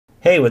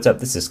Hey, what's up?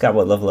 This is Scott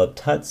with Level Up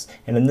Tuts,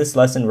 and in this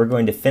lesson we're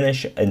going to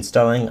finish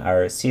installing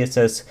our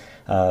CSS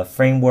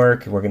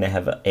framework. We're going to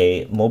have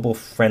a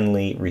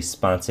mobile-friendly,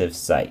 responsive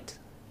site.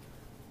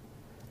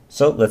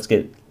 So let's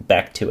get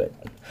back to it.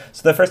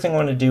 So the first thing I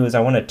want to do is I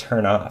want to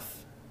turn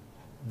off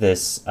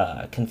this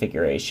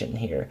configuration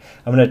here.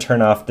 I'm going to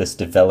turn off this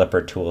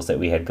developer tools that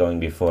we had going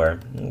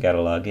before. Got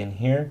to log in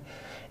here,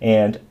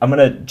 and I'm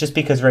going to, just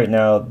because right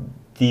now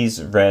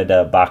these red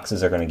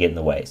boxes are going to get in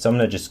the way, so I'm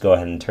going to just go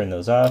ahead and turn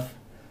those off.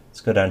 Let's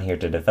go down here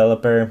to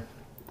developer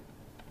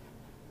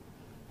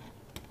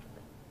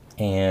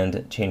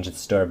and change the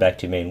store back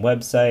to main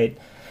website.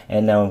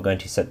 And now I'm going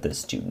to set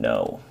this to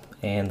no.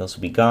 And those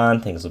will be gone.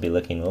 Things will be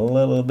looking a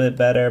little bit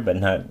better, but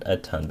not a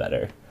ton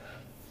better.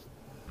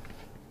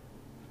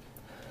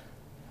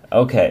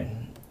 Okay.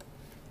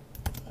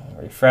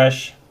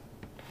 Refresh.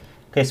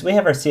 Okay, so we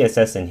have our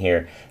CSS in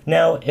here.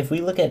 Now, if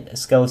we look at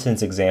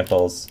Skeleton's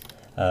examples,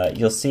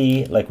 you'll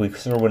see, like we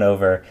sort of went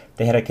over,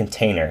 they had a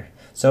container.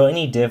 So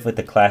any div with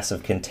the class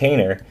of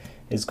container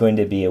is going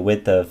to be a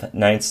width of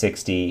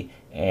 960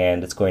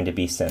 and it's going to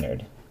be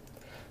centered.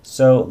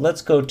 So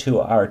let's go to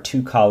our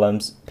two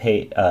columns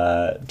right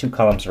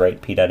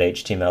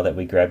p.html that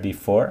we grabbed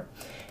before,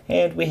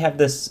 and we have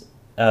this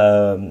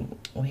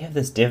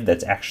div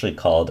that's actually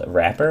called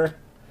wrapper.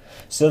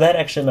 So that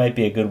actually might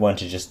be a good one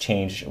to just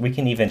change. We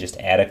can even just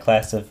add a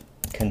class of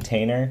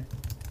container.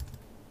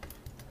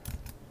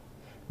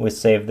 We'll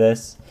save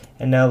this,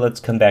 and now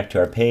let's come back to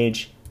our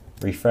page.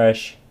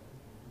 Refresh.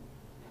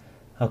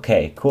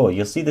 Okay, cool.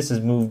 You'll see this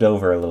has moved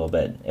over a little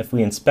bit. If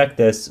we inspect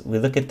this, we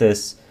look at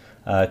this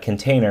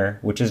container,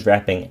 which is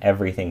wrapping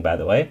everything, by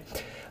the way.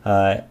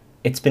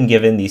 It's been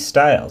given these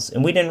styles,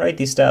 and we didn't write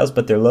these styles,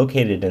 but they're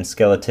located in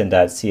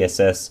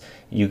skeleton.css.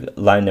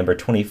 Line number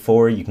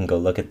 24. You can go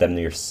look at them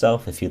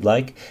yourself if you'd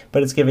like,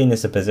 but it's giving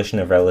this a position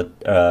of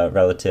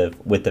relative,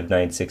 width of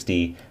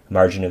 960,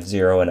 margin of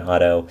 0, and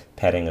auto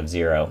padding of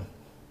 0.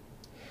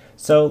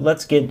 So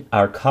let's get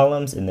our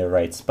columns in the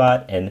right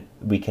spot and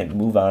we can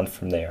move on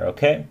from there,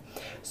 okay?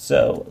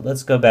 So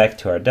let's go back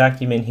to our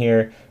document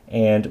here,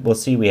 and we'll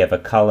see we have a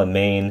column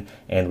main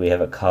and we have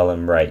a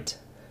column right.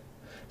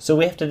 So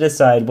we have to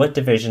decide what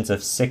divisions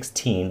of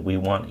 16 we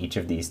want each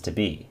of these to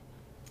be.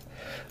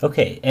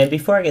 Okay, and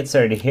before I get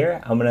started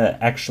here, I'm gonna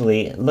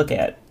actually look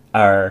at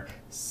our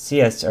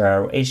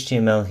our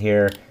HTML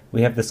here.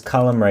 We have this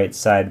column right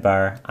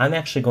sidebar. I'm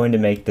actually going to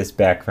make this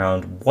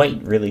background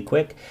white really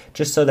quick,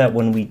 just so that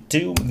when we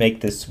do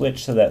make this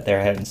switch so that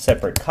they're having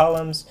separate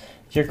columns,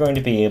 you're going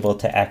to be able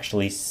to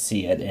actually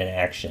see it in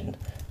action.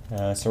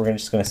 So we're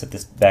just going to set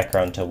this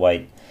background to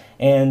white.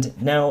 And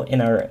now in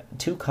our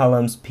two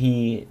columns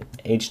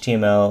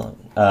p.html,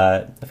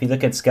 if you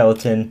look at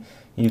skeleton,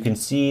 you can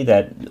see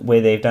that the way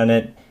they've done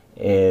it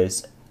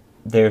is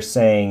they're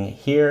saying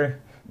here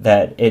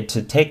that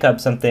to take up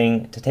certain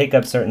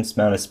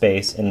amount of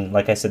space, and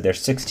like I said, there's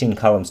 16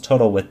 columns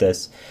total with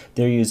this,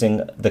 they're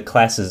using the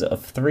classes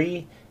of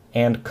 3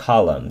 and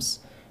columns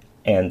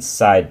and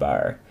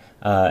sidebar.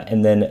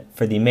 And then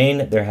for the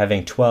main, they're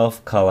having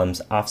 12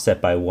 columns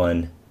offset by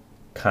 1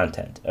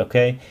 content,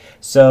 okay?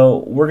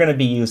 So we're going to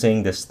be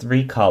using this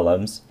 3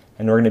 columns,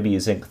 and we're going to be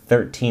using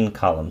 13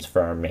 columns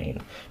for our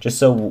main, just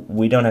so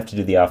we don't have to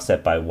do the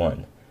offset by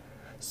 1.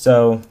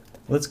 So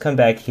let's come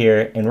back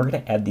here, and we're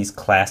going to add these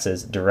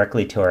classes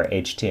directly to our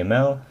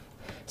HTML.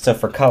 So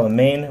for column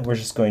main, we're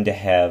just going to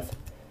have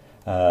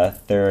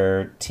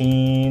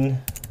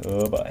 13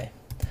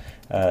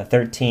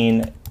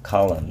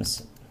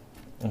 columns,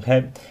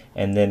 okay?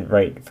 And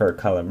then for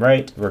column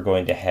right, we're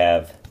going to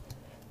have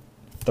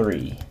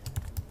 3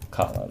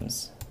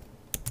 columns.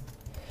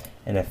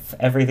 And if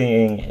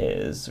everything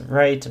is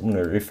right, when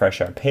we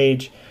refresh our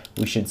page,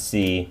 we should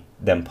see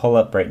them pull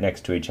up right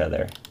next to each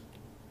other.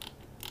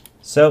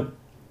 So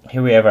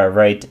here we have our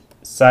right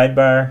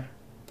sidebar.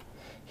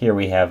 Here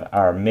we have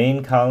our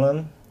main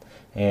column.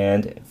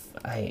 And if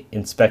I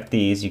inspect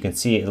these, you can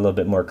see it a little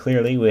bit more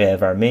clearly. We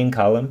have our main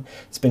column.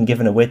 It's been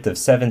given a width of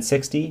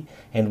 760.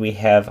 And we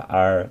have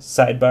our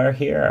sidebar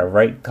here, our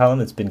right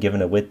column. It's been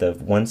given a width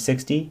of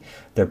 160.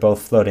 They're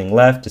both floating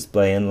left,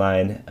 display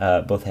inline.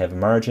 Both have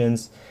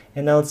margins.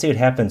 And now let's see what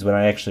happens when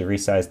I actually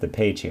resize the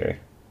page here.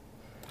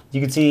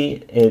 You can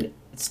see it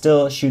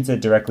still shoots it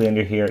directly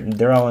under here.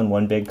 They're all in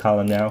one big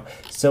column now.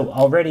 So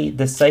already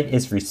the site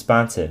is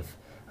responsive.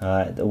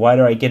 The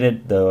wider I get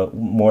it, the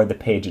more the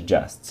page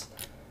adjusts.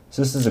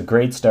 So this is a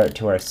great start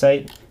to our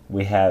site.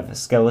 We have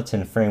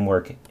skeleton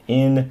framework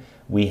in,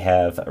 we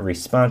have a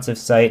responsive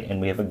site,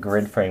 and we have a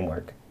grid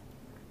framework.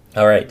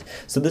 All right,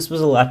 so this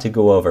was a lot to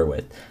go over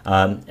with.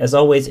 As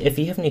always, if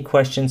you have any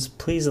questions,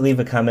 please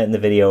leave a comment in the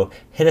video.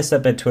 Hit us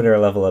up at Twitter or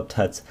Level Up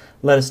Tuts.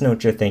 Let us know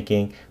what you're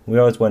thinking. We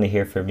always want to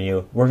hear from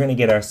you. We're going to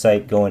get our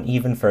site going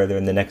even further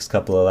in the next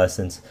couple of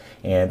lessons,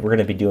 and we're going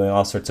to be doing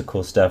all sorts of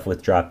cool stuff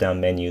with drop-down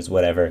menus,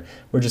 whatever.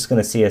 We're just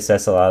going to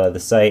CSS a lot of the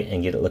site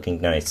and get it looking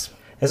nice.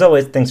 As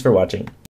always, thanks for watching.